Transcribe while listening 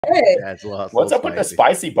Hey. That's lost. What's up with the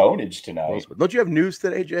spicy bonage tonight? Don't you have news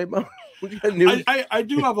today, J-Mo? I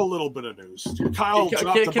do have a little bit of news. Kyle,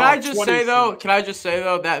 can I just say though? Can I just say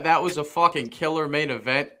though that was a fucking killer main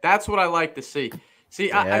event? That's what I like to see. See,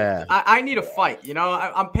 Yeah. I need a fight. You know,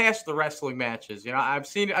 I'm past the wrestling matches. You know, I've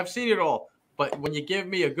seen it all. But when you give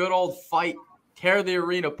me a good old fight, tear the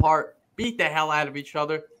arena apart, beat the hell out of each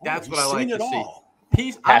other, that's what I like to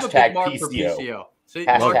see. I'm a big mark for PCO. See,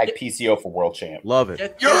 Hashtag PCO for world champ. Love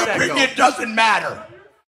it. Your opinion doesn't matter.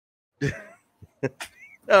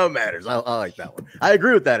 No, it matters. I like that one. I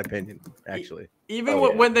agree with that opinion, actually. Even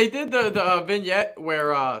when they did the vignette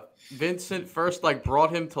where Vincent first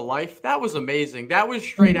brought him to life, that was amazing. That was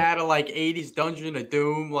straight out of 80s Dungeon of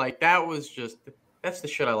Doom. That's the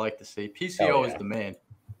shit I like to see. PCO is the man.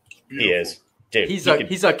 He is. Dude,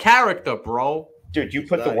 he's a character, bro. Dude, you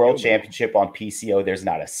put the world championship on PCO, there's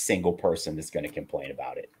not a single person that's going to complain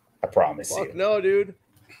about it. I promise you. No, dude.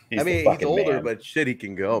 He's older, but shit, he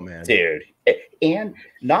can go, man. Dude. And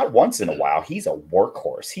not once in a while. He's a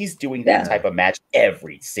workhorse. He's doing that type of match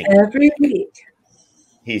every week.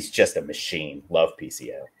 He's just a machine. Love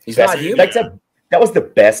PCO. He's not human. That was the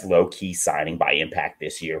best low-key signing by Impact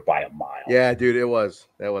this year by a mile. Yeah, dude, it was.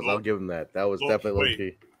 I'll give him that. That was definitely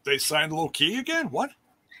low-key. They signed low-key again? What?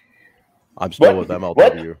 I'm still with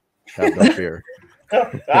MLW. Have no fear.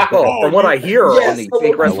 Well, from what I hear on the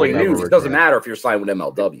Fake Wrestling News, it doesn't matter if you're signed with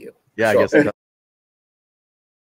MLW. Yeah, I guess it does.